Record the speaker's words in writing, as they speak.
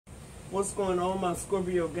What's going on, my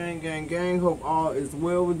Scorpio gang? Hope all is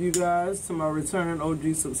well with you guys. To my returning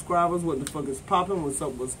OG subscribers, what the fuck is popping? What's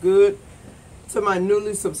up? What's good? To my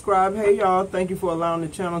newly subscribed, hey y'all, thank you for allowing the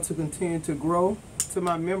channel to continue to grow. To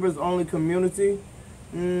my members only community,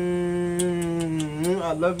 I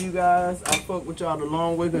love you guys. I fuck with y'all the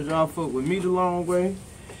long way because y'all fuck with me the long way.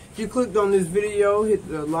 If you clicked on this video, hit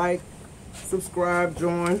the like, subscribe,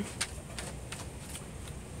 join.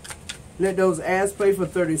 Let those ads play for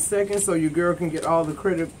 30 seconds so your girl can get all the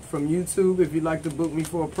credit from YouTube. If you'd like to book me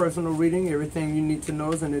for a personal reading, everything you need to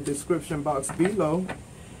know is in the description box below.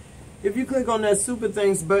 If you click on that Super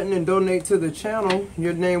Thanks button and donate to the channel,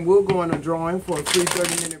 your name will go in a drawing for a free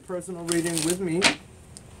 30-minute personal reading with me.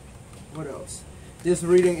 What else? This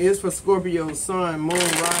reading is for Scorpio, Sun, Moon,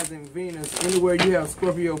 Rising, Venus, anywhere you have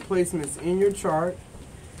Scorpio placements in your chart.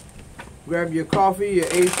 Grab your coffee, your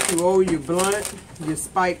H2O, your blunt, your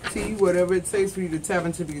spiked tea, whatever it takes for you to tap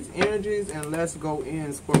into these energies, and let's go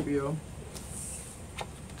in, Scorpio.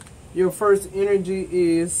 Your first energy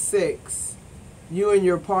is sex. You and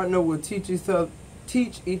your partner will teach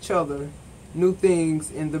each other new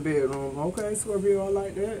things in the bedroom. Okay, Scorpio, I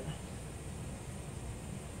like that.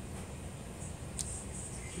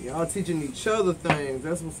 Y'all teaching each other things.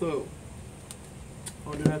 That's what's up.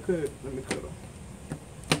 Oh, did I cut? Let me cut them.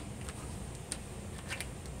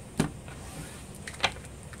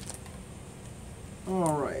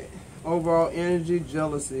 Alright, overall energy,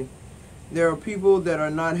 jealousy. There are people that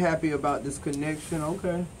are not happy about this connection.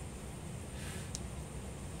 Okay.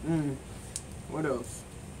 What else?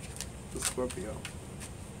 The Scorpio.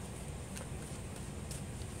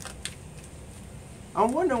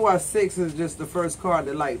 I'm wondering why 6 is just the first card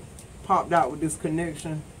that like popped out with this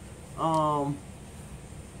connection.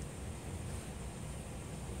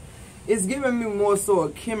 It's giving me more so a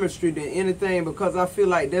chemistry than anything, because I feel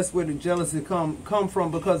like that's where the jealousy come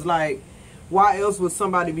from. Because like, why else would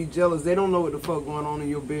somebody be jealous? They don't know what the fuck going on in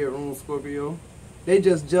your bedroom, Scorpio. They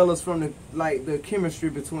just jealous from the chemistry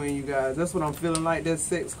between you guys. That's what I'm feeling like that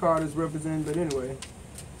 6 card is representing. But anyway,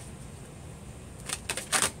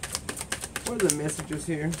 what are the messages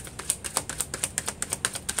here?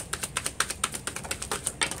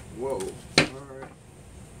 Whoa.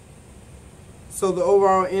 So the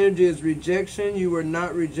overall energy is rejection. You were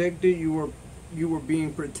not rejected. You were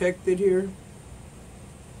being protected here.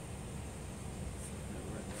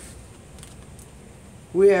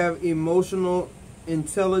 We have emotional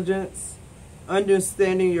intelligence.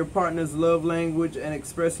 Understanding your partner's love language and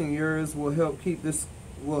expressing yours will help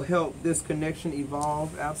this connection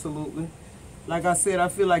evolve. Absolutely. Like I said, I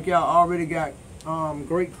feel like y'all already got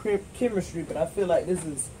great chemistry, but I feel like this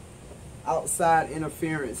is outside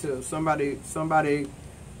interference here. Somebody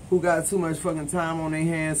who got too much fucking time on their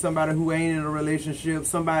hands, somebody who ain't in a relationship,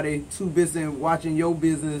 somebody too busy watching your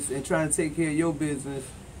business and trying to take care of your business,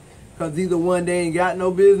 because either one, they ain't got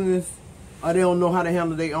no business, or they don't know how to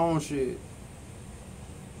handle their own shit.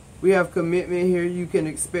 We have commitment here. You can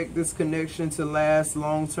expect this connection to last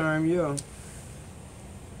long term, yeah,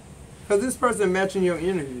 because this person matching your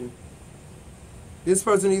energy. This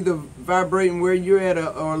person either vibrating where you're at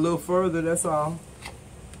or a little further, that's all.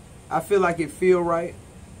 I feel like it feel right.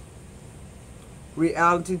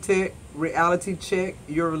 Reality check.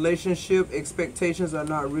 Your relationship expectations are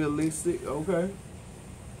not realistic. Okay.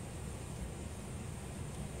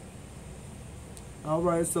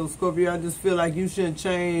 Alright, so Scorpio, I just feel like you shouldn't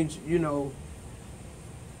change, you know,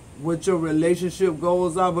 what your relationship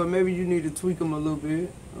goals are, but maybe you need to tweak them a little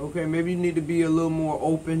bit. Okay, maybe you need to be a little more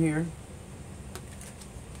open here.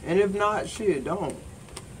 And if not, shit, don't.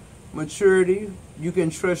 Maturity. You can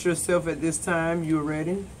trust yourself at this time. You're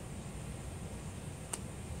ready.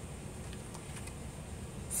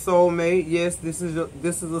 Soulmate. Yes, this is a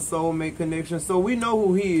soulmate connection. So we know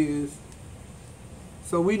who he is.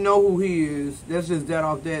 That's just that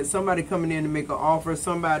off that. Somebody coming in to make an offer.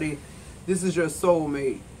 Somebody, this is your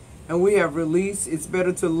soulmate. And we have release. It's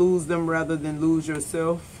better to lose them rather than lose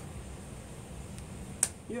yourself.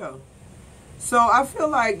 Yeah. So I feel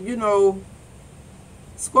like, you know,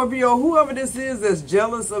 Scorpio, whoever this is that's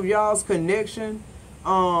jealous of y'all's connection,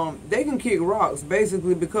 they can kick rocks,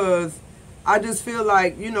 basically, because I just feel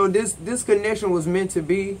like, you know, this connection was meant to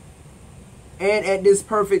be, and at this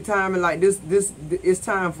perfect time, and like this it's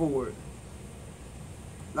time for it.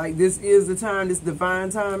 Like, this is the time, this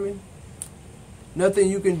divine timing.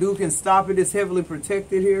 Nothing you can do can stop it. It's heavily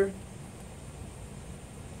protected here.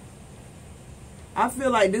 I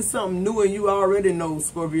feel like this is something new, and you already know,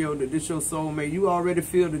 Scorpio, that this your soulmate. You already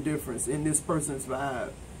feel the difference in this person's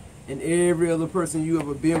vibe and every other person you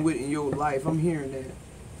ever been with in your life. I'm hearing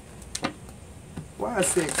that. Why is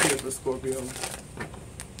sex here for Scorpio?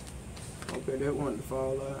 Okay, that one to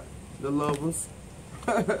fall out. The lovers.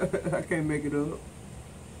 I can't make it up.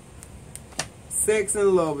 Sex and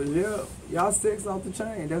lovers, yeah. Y'all sex off the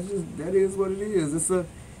chain. That is what it is.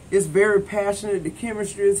 It's very passionate. The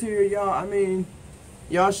chemistry is here, y'all. I mean,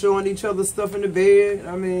 y'all showing each other stuff in the bed.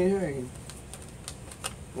 I mean, hey.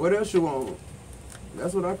 What else you want?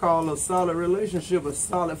 That's what I call a solid relationship, a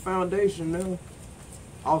solid foundation now.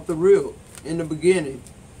 Off the rip, in the beginning.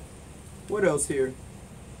 What else here?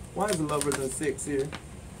 Why is lovers and sex here?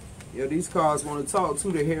 Yeah, these cards want to talk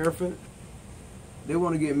to the Hierophant. They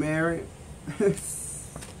want to get married.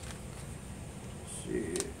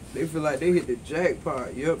 Shit. They feel like they hit the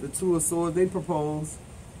jackpot. Yep, the Two of Swords, they propose.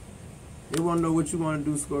 They want to know what you want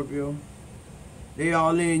to do, Scorpio. They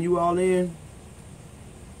all in, you all in.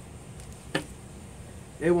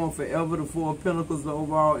 They want forever, the Four of Pentacles, the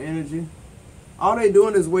overall energy. All they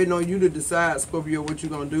doing is waiting on you to decide, Scorpio, what you're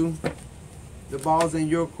going to do. The ball's in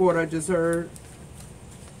your court, I just heard.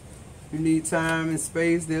 You need time and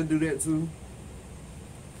space, they'll do that too.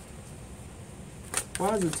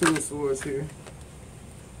 Why is the Two of Swords here?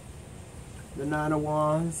 The Nine of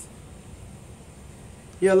Wands.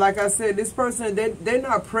 Yeah, like I said, this person, they're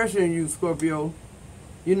not pressuring you, Scorpio.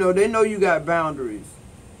 You know, they know you got boundaries.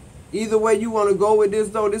 Either way you want to go with this,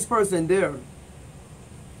 though, this person there.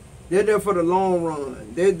 They're there for the long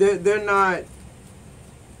run. They're not,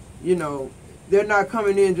 you know, they're not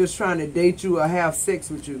coming in just trying to date you or have sex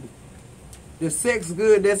with you. The sex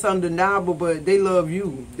good, that's undeniable, but they love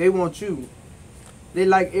you. They want you. They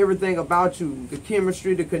like everything about you. The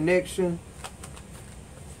chemistry, the connection.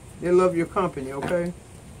 They love your company, okay?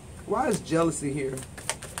 Why is jealousy here?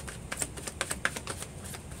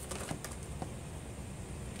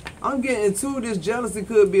 I'm getting to this jealousy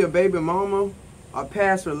could be a baby mama, a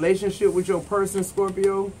past relationship with your person,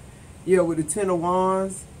 Scorpio. Yeah, with the Ten of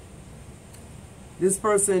Wands. This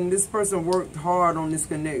person worked hard on this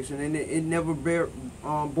connection and it never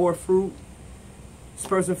bore fruit. This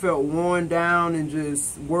person felt worn down and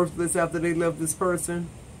just worthless after they left this person.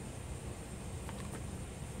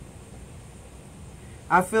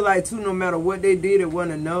 I feel like too, no matter what they did, it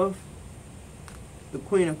wasn't enough. The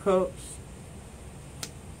Queen of Cups.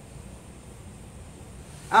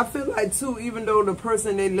 I feel like too, even though the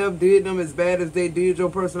person they left did them as bad as they did your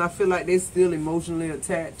person, I feel like they still emotionally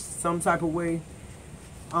attached some type of way.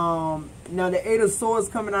 Now the Eight of Swords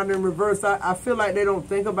coming out in reverse, I feel like they don't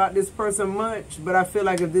think about this person much, but I feel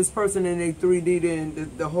like if this person in a 3D,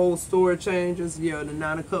 then the whole story changes. Yeah, the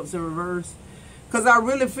Nine of Cups in reverse. Because I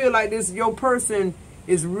really feel like your person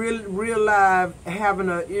is real live having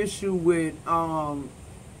an issue with,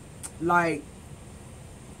 like,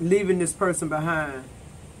 leaving this person behind.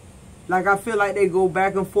 Like, I feel like they go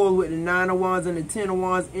back and forth with the Nine of Wands and the Ten of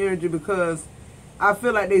Wands energy because I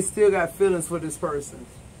feel like they still got feelings for this person.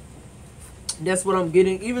 That's what I'm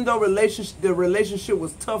getting. Even though the relationship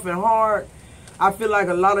was tough and hard, I feel like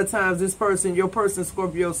a lot of times this person, your person,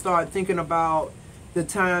 Scorpio, start thinking about the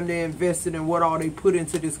time they invested and what all they put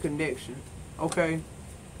into this connection. Okay?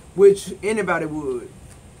 Which anybody would.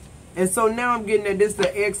 And so now I'm getting that this is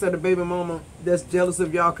the ex of the baby mama that's jealous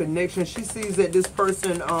of y'all connection. She sees that this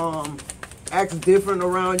person acts different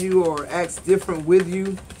around you or acts different with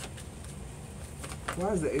you.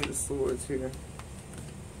 Why is the Eight of Swords here?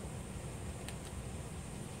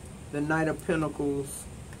 The Knight of Pentacles.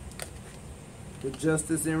 The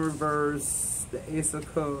Justice in reverse. The Ace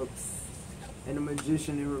of Cups. And the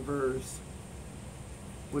Magician in reverse.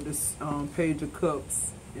 With this Page of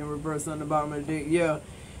Cups in reverse on the bottom of the deck. Yeah.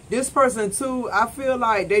 This person too, I feel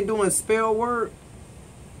like they doing spell work.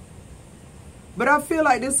 But I feel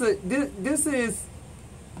like this isn't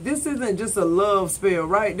just a love spell,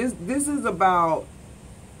 right? This is about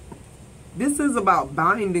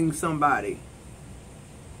binding somebody.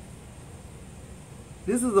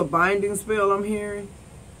 This is a binding spell I'm hearing.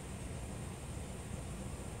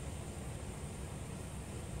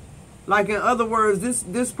 Like, in other words,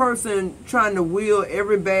 this person trying to will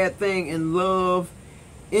every bad thing in love.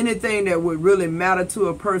 Anything that would really matter to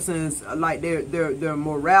a person's, like their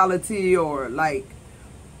morality or like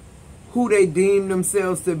who they deem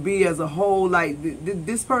themselves to be as a whole. Like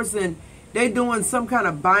this person, they doing some kind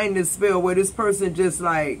of binding spell where this person just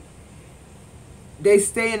like, they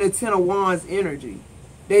stay in the Ten of Wands energy.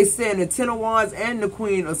 They stay in the Ten of Wands and the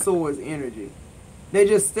Queen of Swords energy. They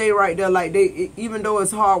just stay right there. Like even though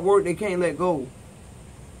it's hard work, they can't let go.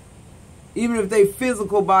 Even if they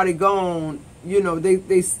physical body gone, you know,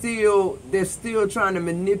 they're still trying to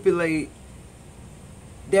manipulate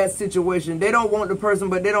that situation. They don't want the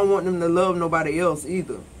person, but they don't want them to love nobody else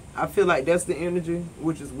either. I feel like that's the energy,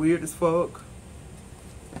 which is weird as fuck.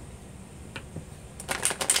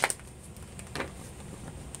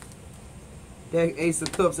 That Ace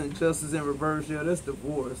of Cups and Justice in reverse, yeah, that's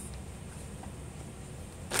divorce.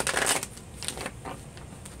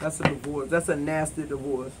 That's a divorce. That's a nasty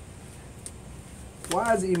divorce.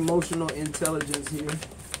 Why is emotional intelligence here?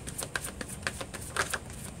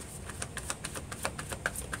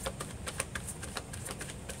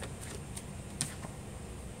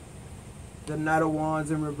 The Knight of Wands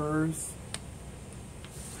in reverse.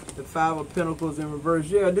 The Five of Pentacles in reverse.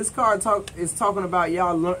 Yeah, this card is talking about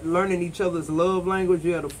y'all learning each other's love language.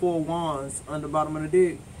 Yeah, the Four of Wands on the bottom of the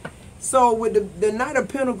deck. So with the Knight of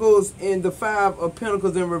Pentacles and the Five of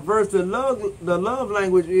Pentacles in reverse, the love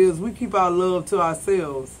language is we keep our love to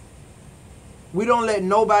ourselves. We don't let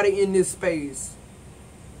nobody in this space.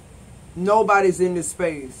 Nobody's in this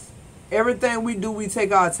space. Everything we do, we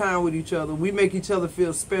take our time with each other. We make each other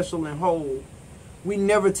feel special and whole. We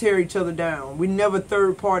never tear each other down. We never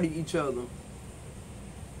third party each other.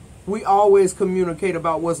 We always communicate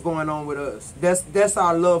about what's going on with us. That's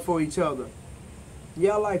our love for each other.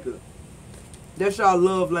 Y'all like it. That's y'all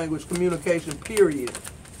love language, communication, period.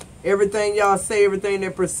 Everything y'all say, everything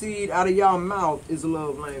that proceed out of y'all mouth is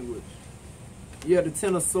love language. Yeah, the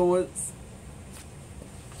Ten of Swords.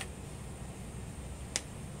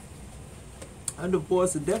 A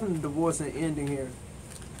divorce, definitely a divorce and ending here.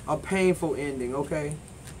 A painful ending, okay?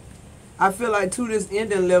 I feel like too, this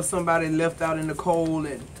ending left somebody left out in the cold,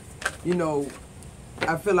 and you know,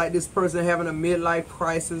 I feel like this person having a midlife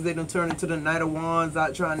crisis. They done turn into the Knight of Wands,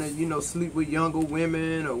 out trying to, you know, sleep with younger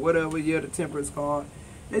women or whatever. Yeah, the Temperance card.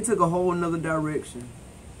 They took a whole nother direction.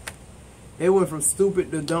 They went from stupid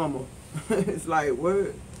to dumber. It's like,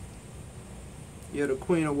 what? Yeah, the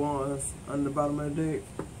Queen of Wands on the bottom of the deck.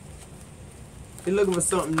 They looking for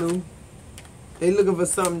something new. They looking for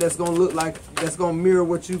something that's gonna look like, that's gonna mirror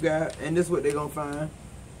what you got, and this is what they gonna find.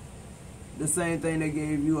 The same thing that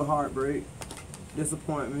gave you a heartbreak,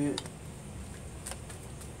 disappointment.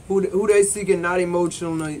 Who they seeking? Not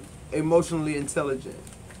emotionally intelligent,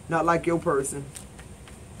 not like your person.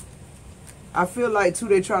 I feel like too,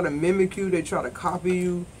 they try to mimic you, they try to copy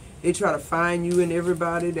you, they try to find you in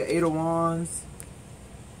everybody. The Eight of Wands.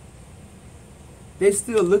 They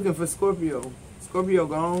still looking for Scorpio. Scorpio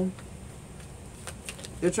gone.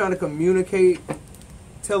 They're trying to communicate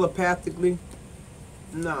telepathically.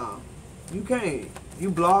 Nah, you can't.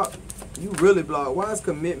 You block. You really block. Why is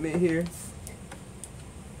commitment here?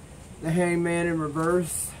 The Hangman in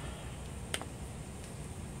reverse.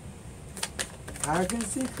 I can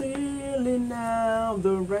see clearly now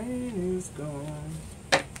the rain is gone.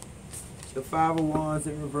 The Five of Wands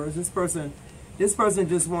in reverse. This person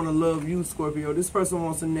just want to love you, Scorpio. This person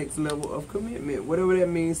wants the next level of commitment, whatever that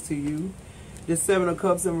means to you. The Seven of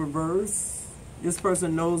Cups in reverse. This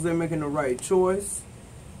person knows they're making the right choice.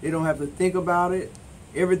 They don't have to think about it.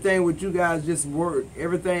 Everything with you guys just work.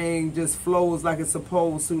 Everything just flows like it's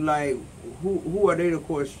supposed to. Like, who are they to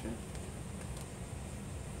question?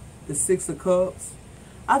 The Six of Cups.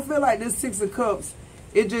 I feel like this Six of Cups,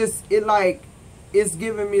 it's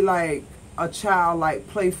giving me like a childlike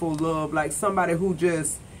playful love. Like somebody who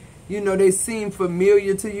just, you know, they seem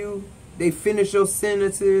familiar to you. They finish your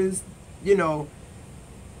sentences. You know,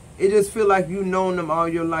 it just feel like you've known them all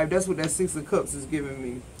your life. That's what that Six of Cups is giving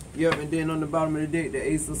me. Yep, and then on the bottom of the deck, the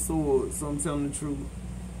Ace of Swords. So I'm telling the truth.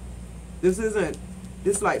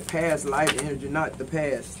 This like past life energy, not the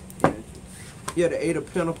past energy. Yeah, the Eight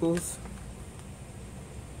of Pentacles.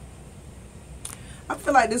 I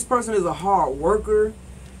feel like this person is a hard worker.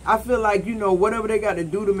 I feel like, you know, whatever they got to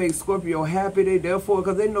do to make Scorpio happy, they therefore,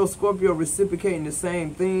 because they know Scorpio reciprocating the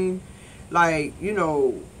same thing. Like, you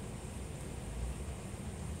know,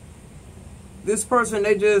 this person,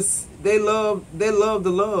 they love the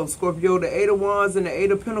love, Scorpio. The Eight of Wands and the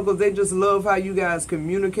Eight of Pentacles, they just love how you guys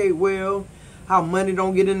communicate well, how money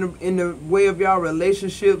don't get in the way of y'all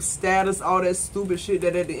relationship, status, all that stupid shit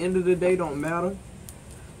that at the end of the day don't matter.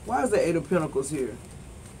 Why is the Eight of Pentacles here?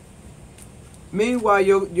 Meanwhile,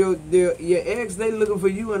 your ex, they looking for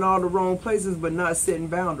you in all the wrong places, but not setting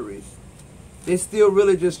boundaries. They still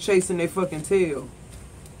really just chasing their fucking tail.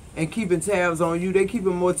 And keeping tabs on you. They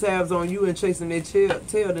keeping more tabs on you and chasing their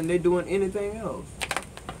tail than they doing anything else.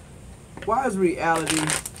 Why is reality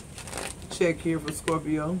check here for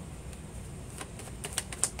Scorpio?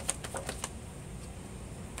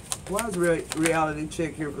 Why is reality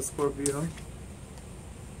check here for Scorpio?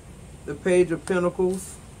 The Page of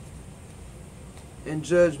Pentacles and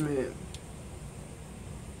Judgment.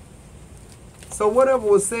 So whatever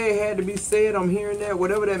was said had to be said. I'm hearing that.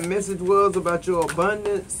 Whatever that message was about your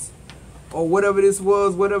abundance, or whatever this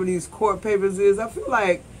was, whatever these court papers is, I feel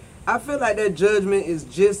like that Judgment is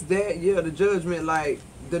just that. Yeah, the Judgment, like,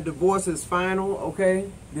 the divorce is final, okay?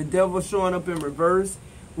 The devil showing up in reverse,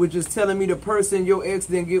 which is telling me the person, your ex,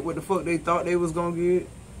 didn't get what the fuck they thought they was gonna get.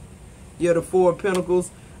 Yeah, the Four of Pentacles.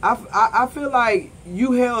 I feel like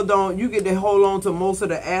you held on, you get to hold on to most of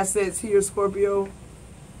the assets here, Scorpio.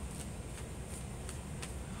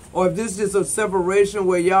 Or if this is just a separation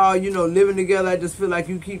where y'all, you know, living together, I just feel like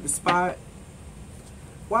you keep the spot.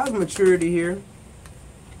 Why is maturity here?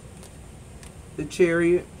 The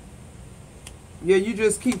Chariot. Yeah, you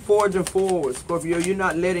just keep forging forward, Scorpio. You're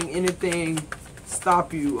not letting anything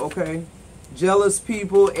stop you, okay? Jealous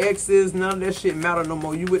people, exes, none of that shit matter no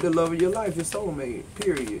more. You with the love of your life, your soulmate,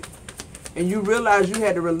 period. And you realize you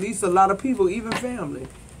had to release a lot of people, even family.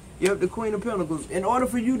 Yep, the Queen of Pentacles. In order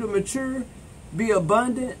for you to mature, be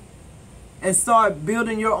abundant, and start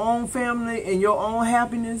building your own family and your own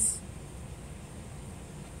happiness,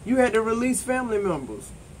 you had to release family members.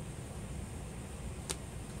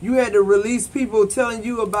 You had to release people telling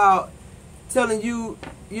you,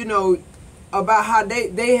 you know, about how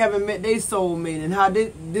they haven't met their soulmate, and how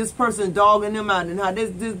this person dogging them out, and how this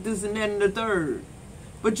and that and the third.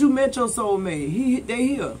 But you met your soulmate. They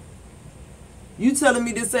here. You telling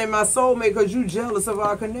me this ain't my soulmate because you jealous of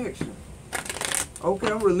our connection. Okay,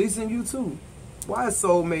 I'm releasing you too. Why is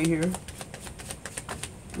soulmate here?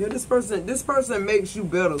 Yeah, this person makes you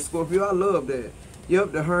better, Scorpio. I love that.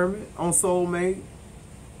 Yep, the Hermit on soulmate.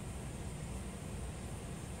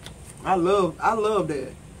 I love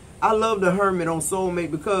that. I love the Hermit on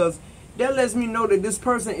soulmate because that lets me know that this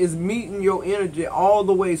person is meeting your energy all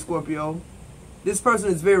the way, Scorpio. This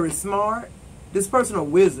person is very smart. This person a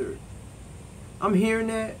wizard. I'm hearing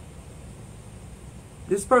that.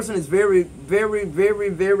 This person is very, very, very,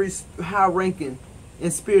 very high ranking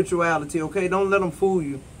in spirituality, okay? Don't let them fool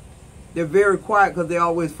you. They're very quiet because they're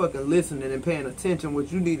always fucking listening and paying attention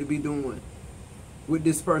what you need to be doing with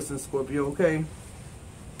this person, Scorpio, okay?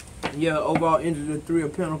 Yeah, overall energy, the Three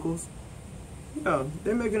of Pentacles. Yeah,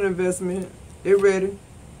 they're making an investment. They're ready.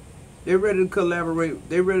 They're ready to collaborate.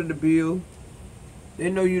 They're ready to build. They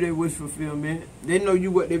know you their wish fulfillment. They know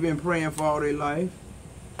you what they've been praying for all their life.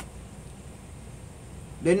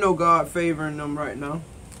 They know God favoring them right now.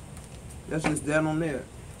 That's just that on there.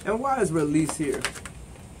 And why is release here?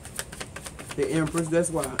 The Empress,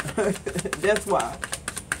 that's why. That's why.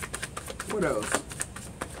 What else?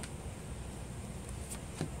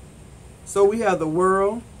 So we have the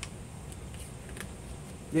World,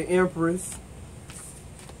 the Empress,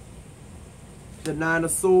 the Nine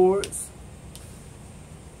of Swords,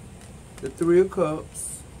 the Three of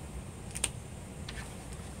Cups,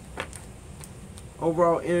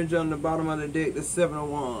 overall energy on the bottom of the deck, the Seven of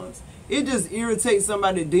Wands. It just irritates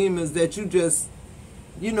somebody, demons, that you just,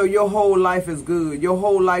 you know, your whole life is good. Your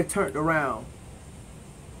whole life turned around.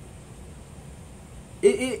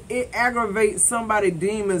 It aggravates somebody,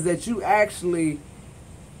 demons, that you actually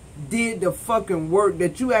did the fucking work,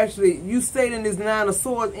 that you stayed in this Nine of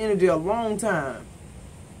Swords energy a long time.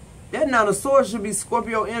 That Nine of Swords should be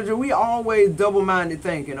Scorpio energy. We always double-minded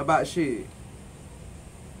thinking about shit.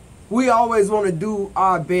 We always want to do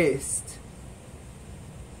our best.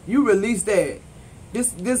 You release that.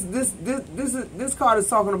 This card is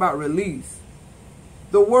talking about release.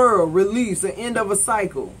 The World, release, the end of a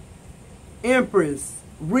cycle. Empress,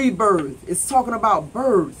 rebirth. It's talking about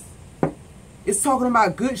birth. It's talking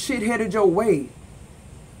about good shit headed your way.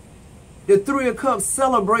 The Three of Cups,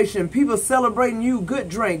 celebration. People celebrating you. Good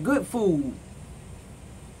drink, good food.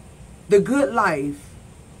 The good life.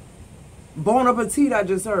 Bon appetit, I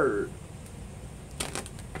just heard.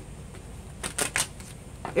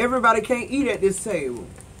 Everybody can't eat at this table.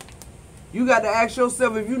 You got to ask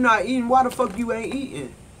yourself, if you're not eating, why the fuck you ain't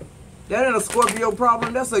eating? That ain't a Scorpio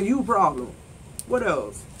problem. That's a you problem. What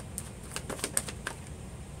else?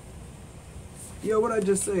 Yo, what I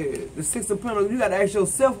just said. The Six of Pentacles. You got to ask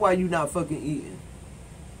yourself why you not fucking eating.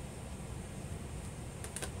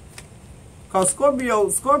 Because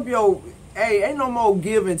Scorpio, hey, ain't no more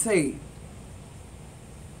give and take.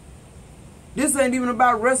 This ain't even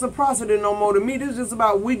about reciprocity no more to me. This is just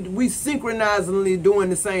about we synchronizingly doing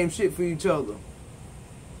the same shit for each other.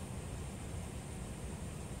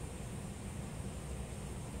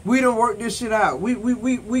 We done work this shit out.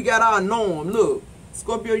 We got our norm. Look,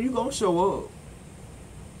 Scorpio, you gonna show up.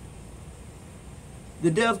 The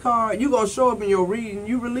Death card, you gonna show up in your reading.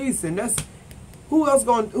 You releasing. That's who else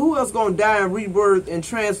gonna die and rebirth and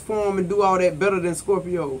transform and do all that better than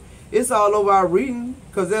Scorpio? It's all over our reading,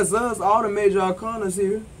 because that's us, all the major arcanas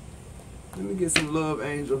here. Let me get some love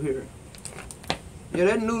angel here. Yeah,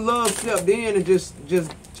 that new love stepped in and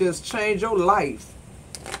just changed your life.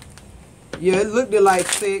 Yeah, it looked like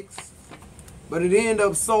sex, but it ended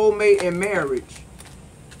up soulmate and marriage.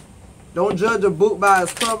 Don't judge a book by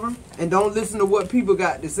its cover, and don't listen to what people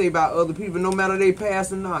got to say about other people, no matter they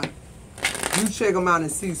past or not. You check them out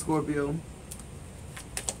and see, Scorpio.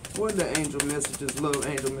 What are the angel messages? Love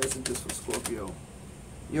angel messages for Scorpio.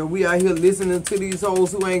 Yo, we out here listening to these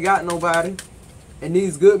hoes who ain't got nobody, and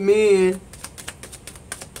these good men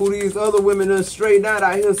who these other women done straight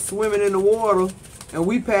out here swimming in the water, and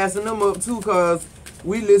we passing them up too, cause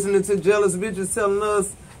we listening to jealous bitches telling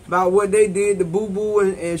us about what they did to Boo Boo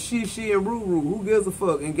and She and Roo Roo. Who gives a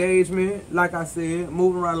fuck? Engagement, like I said,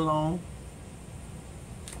 moving right along.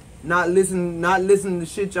 Not listening to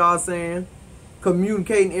shit y'all saying.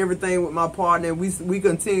 Communicating everything with my partner, and we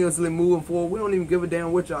continuously moving forward. We don't even give a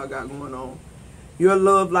damn what y'all got going on. Your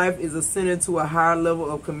love life is ascending to a higher level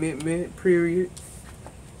of commitment, period.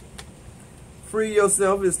 Free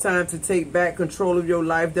yourself. It's time to take back control of your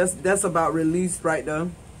life. That's about release right there.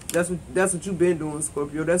 That's what you've been doing,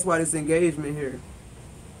 Scorpio. That's why this engagement here.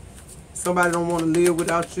 Somebody don't want to live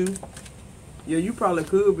without you. Yeah, you probably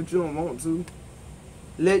could, but you don't want to.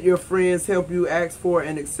 Let your friends help you ask for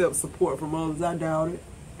and accept support from others. I doubt it.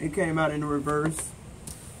 It came out in the reverse.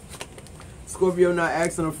 Scorpio not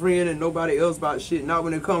asking a friend and nobody else about shit. Not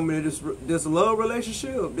when it comes to this love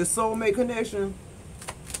relationship, this soulmate connection.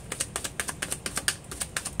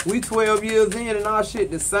 We 12 years in and our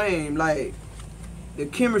shit the same. Like, the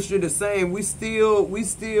chemistry the same. We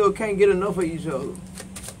still can't get enough of each other.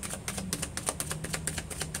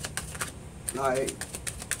 Like,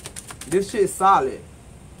 this shit solid.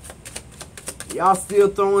 Y'all still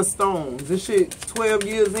throwing stones. This shit 12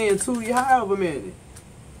 years in, 2 years, however many.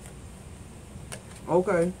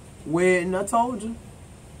 Okay. Wedding, I told you.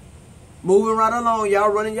 Moving right along. Y'all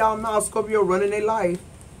running y'all mouth. Scorpio running their life.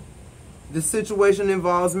 The situation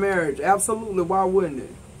involves marriage. Absolutely. Why wouldn't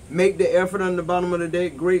it? Make the effort on the bottom of the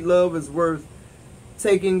deck. Great love is worth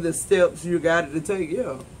taking the steps you got it to take.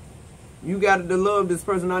 Yeah. You got it to love this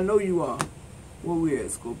person. I know you are. Where we at,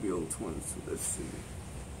 Scorpio 22? Let's see.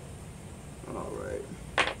 Alright.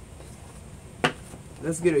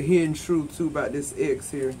 Let's get a hidden truth too about this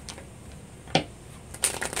ex here.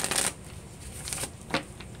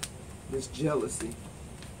 This jealousy.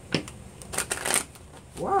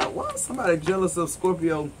 Why is somebody jealous of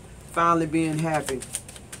Scorpio finally being happy?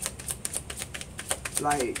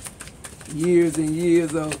 Like years and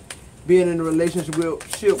years of being in a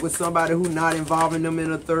relationship with somebody who not involving them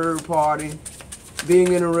in a third party.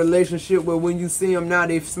 Being in a relationship where when you see them now,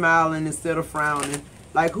 they smiling instead of frowning.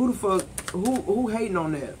 Like, who the fuck, who hating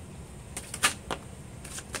on that?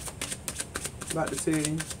 About to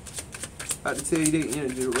tell you their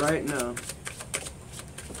energy right now.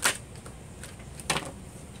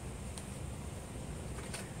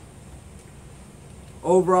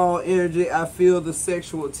 Overall energy, I feel the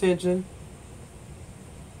sexual tension.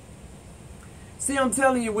 See, I'm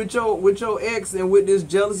telling you, with your ex and with this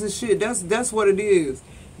jealousy shit, that's what it is.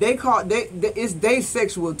 It's they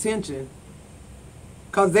sexual tension,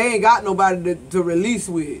 cause they ain't got nobody to release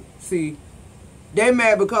with. See, they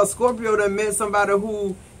mad because Scorpio done met somebody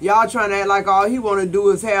who y'all trying to act like all he want to do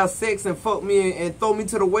is have sex and fuck me and throw me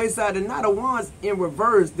to the wayside, and not the ones in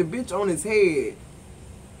reverse. The bitch on his head.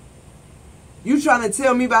 You trying to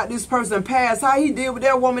tell me about this person past, how he did with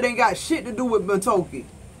that woman ain't got shit to do with Matoki.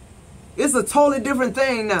 It's a totally different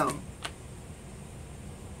thing now.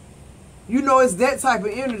 You know, it's that type of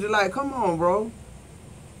energy. Like, come on, bro.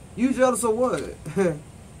 You jealous of what?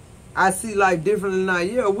 I see life differently now.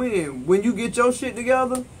 Yeah, when you get your shit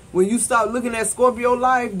together, when you stop looking at Scorpio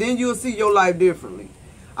life, then you'll see your life differently.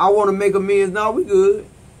 I want to make amends. Now we good.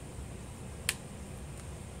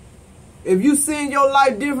 If you seeing your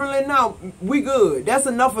life differently now, we good. That's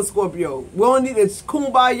enough for Scorpio. We don't need to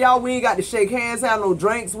kumbaya. We ain't got to shake hands, have no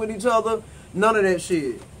drinks with each other. None of that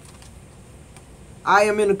shit. I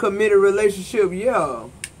am in a committed relationship, yeah.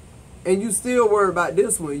 And you still worry about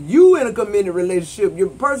this one. You in a committed relationship. Your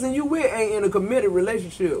person you with ain't in a committed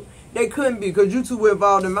relationship. They couldn't be because you two were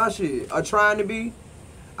involved in my shit. Or trying to be.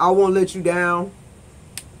 I won't let you down.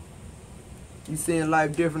 You seeing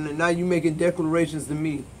life differently. Now you making declarations to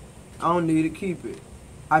me. I don't need to keep it.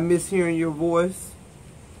 I miss hearing your voice.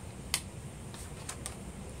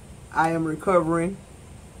 I am recovering.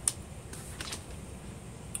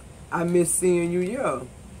 I miss seeing you, yeah.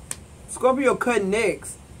 Scorpio cutting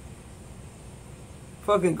necks.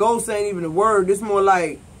 Fucking ghost ain't even a word. This more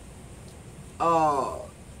like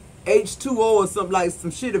H2O or something, like some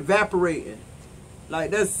shit evaporating. Like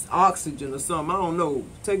that's oxygen or something. I don't know.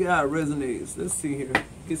 Take it how it resonates. Let's see here.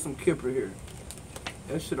 Get some Kipper here.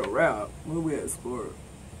 That shit a wrap. Where we at, Scorp?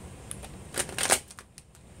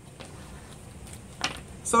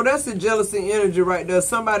 So that's the jealousy energy right there.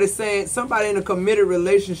 Somebody saying, somebody in a committed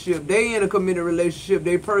relationship. They in a committed relationship.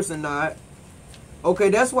 They person not. Okay,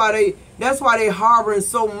 that's why they harboring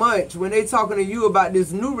so much when they talking to you about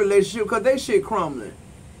this new relationship, because they shit crumbling.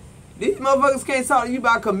 These motherfuckers can't talk to you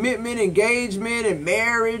about commitment, engagement, and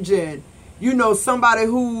marriage, and you know, somebody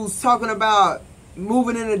who's talking about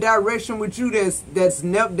moving in a direction with you that's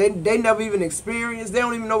never they never even experienced. They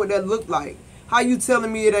don't even know what that looked like. How you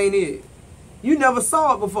telling me it ain't it? You never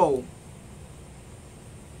saw it before.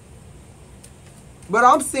 But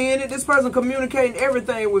I'm seeing it. This person communicating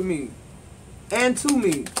everything with me and to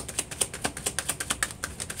me.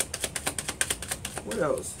 What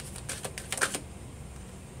else?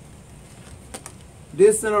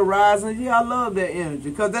 Distant horizon. Yeah, I love that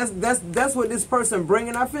energy, because that's what this person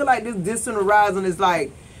bringing. I feel like this distant horizon is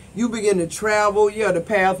like you begin to travel. Yeah, the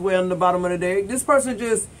pathway on the bottom of the deck. This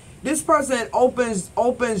person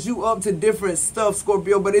opens you up to different stuff,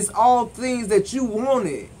 Scorpio, but it's all things that you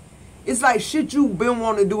wanted. It's like shit you've been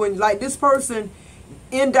wanting to do, and like this person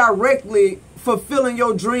indirectly fulfilling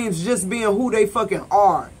your dreams, just being who they fucking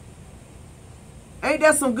are. Ain't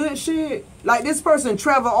that some good shit? Like this person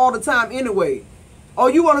travel all the time anyway. Oh,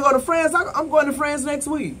 you want to go to France? I'm going to France next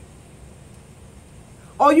week.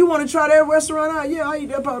 Oh, you want to try that restaurant out? Yeah, I eat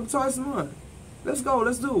that probably twice a month. Let's go.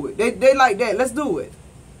 Let's do it. They like that. Let's do it.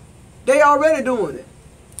 They already doing it.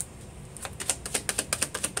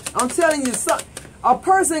 I'm telling you, a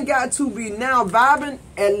person got to be now vibing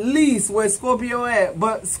at least where Scorpio at,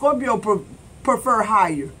 but Scorpio prefer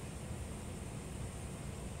higher.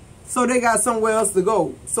 So they got somewhere else to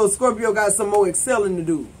go. So Scorpio got some more excelling to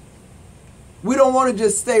do. We don't want to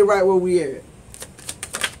just stay right where we at.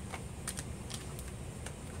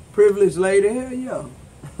 Privileged lady, hell yeah.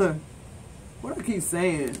 What I keep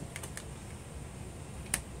saying?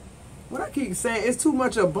 It's too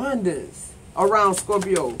much abundance around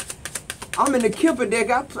Scorpio. I'm in the Kipper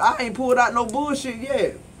deck. I ain't pulled out no bullshit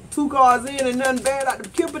yet. 2 cards in and nothing bad out the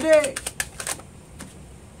Kipper deck.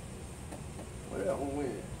 What else gonna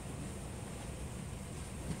win?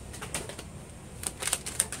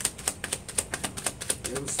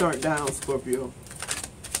 It was turned down, Scorpio.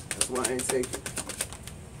 That's why I ain't taking it.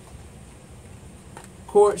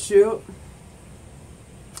 Courtship.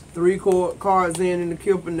 3 cards in the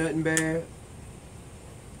Kipper, nothing bad.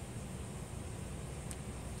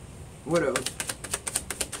 What else?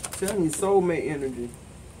 Telling you, soulmate energy.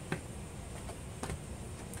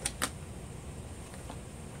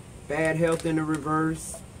 Bad health in the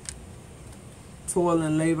reverse. Toil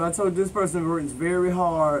and labor. I told you this person works very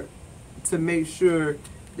hard to make sure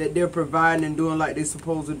that they're providing and doing like they're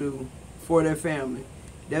supposed to do for their family.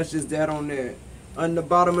 That's just that on that. On the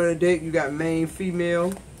bottom of the deck, you got main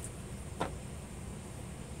female.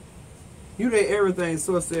 You did everything,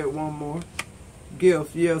 so I said one more.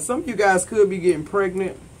 Gift. Yeah, some of you guys could be getting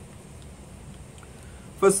pregnant.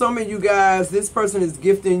 For some of you guys, this person is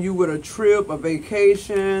gifting you with a trip, a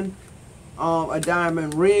vacation, a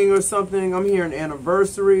diamond ring or something. I'm hearing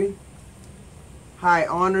anniversary. High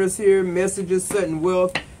honors here. Messages, sudden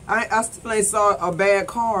wealth. I still ain't saw a bad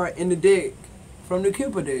card in the deck from the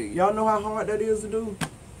Kipper deck. Y'all know how hard that is to do?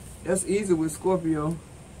 That's easy with Scorpio.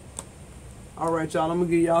 Alright, y'all. I'm going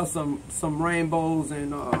to give y'all some rainbows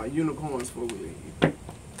and unicorns before we leave.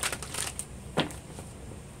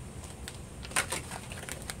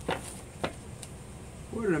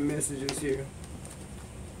 What are the messages here?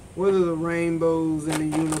 What are the rainbows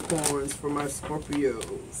and the unicorns for my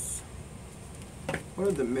Scorpios? What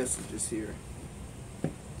are the messages here?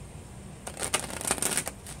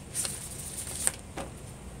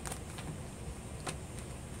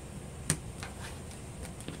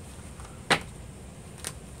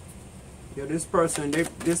 Yeah, this person,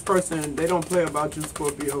 they don't play about you,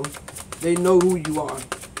 Scorpio. They know who you are.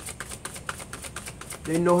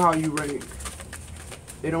 They know how you rank.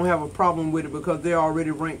 They don't have a problem with it because they're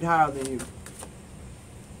already ranked higher than you.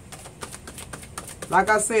 Like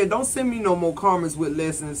I said, don't send me no more karmas with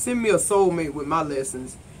lessons. Send me a soulmate with my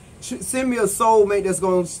lessons. Send me a soulmate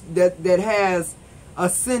that has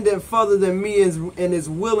ascendant further than me and is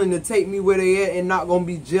willing to take me where they at and not gonna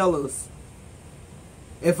be jealous.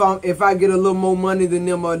 If I get a little more money than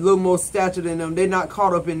them or a little more stature than them, they're not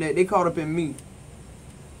caught up in that. They caught up in me.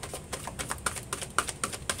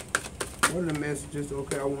 What are the messages?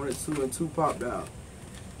 Okay, I wanted 2 and 2 popped out.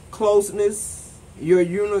 Closeness. Your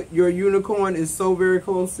unicorn is so very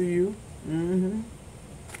close to you.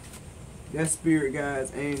 That's spirit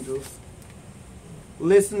guides, angels.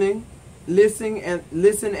 Listening. Listen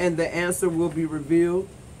and the answer will be revealed.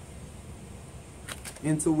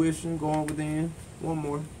 Intuition, going within. One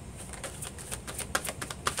more.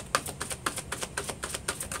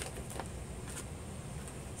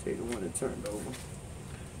 it turned over.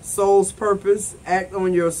 Soul's purpose. Act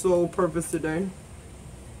on your soul purpose today.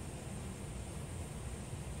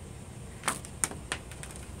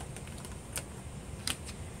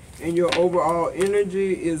 And your overall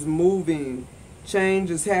energy is moving.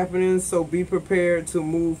 Change is happening, so be prepared to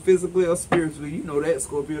move physically or spiritually. You know that,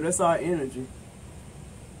 Scorpio. That's our energy.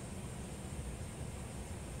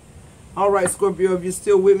 Alright, Scorpio, if you're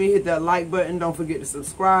still with me, hit that like button. Don't forget to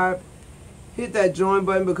subscribe. Hit that join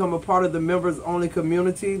button. Become a part of the members only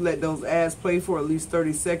community. Let those ads play for at least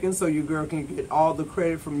 30 seconds so your girl can get all the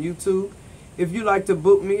credit from YouTube. If you like to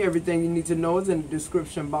book me, everything you need to know is in the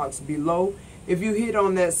description box below. If you hit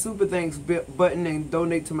on that super thanks button and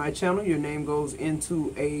donate to my channel, your name goes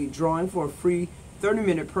into a drawing for a free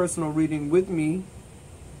 30-minute personal reading with me.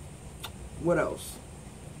 What else?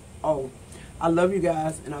 Oh, I love you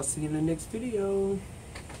guys, and I'll see you in the next video.